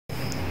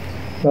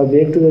Now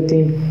back to the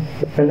theme,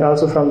 and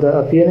also from the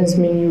appearance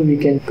menu we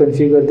can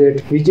configure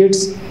that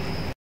widgets,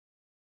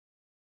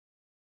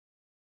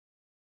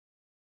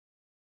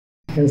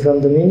 and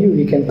from the menu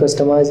we can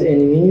customize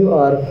any menu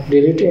or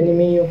delete any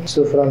menu.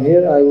 So from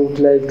here I would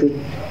like to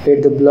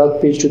add the blog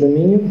page to the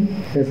menu,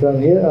 and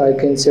from here I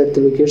can set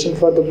the location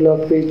for the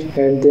blog page,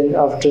 and then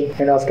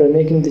after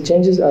making the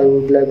changes I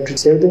would like to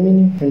save the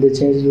menu, and the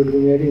changes would be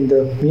made in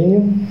the menu.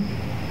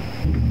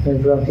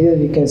 And from here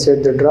we can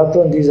set the drop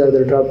down. These are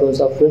the drop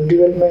downs of web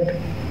development.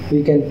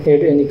 We can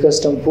add any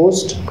custom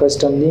post,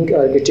 custom link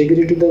or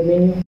category to the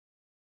menu.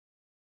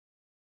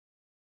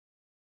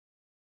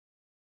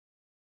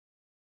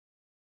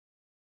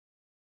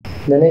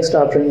 The next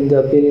option in the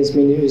appearance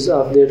menu is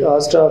of that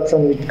Astra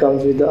option, which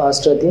comes with the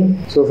Astra theme.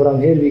 So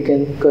from here we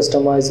can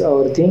customize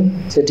our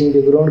theme, setting the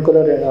background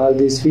color and all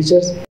these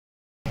features.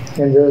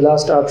 And the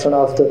last option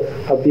of the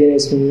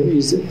appearance menu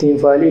is theme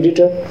file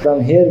editor.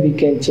 From here we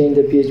can change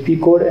the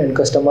PHP code and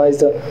customize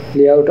the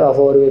layout of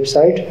our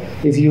website.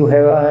 If you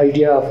have an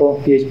idea of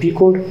a PHP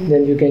code,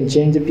 then you can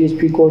change the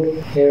PHP code.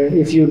 And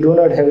if you do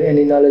not have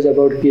any knowledge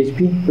about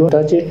PHP, don't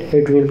touch it.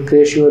 It will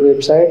crash your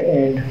website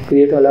and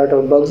create a lot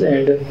of bugs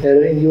and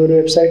error in your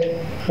website.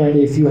 And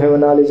if you have a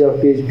knowledge of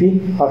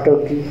PHP, after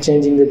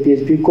changing the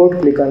PHP code,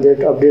 click on that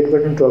update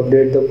button to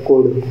update the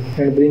code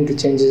and bring the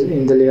changes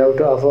in the layout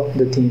of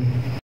the theme.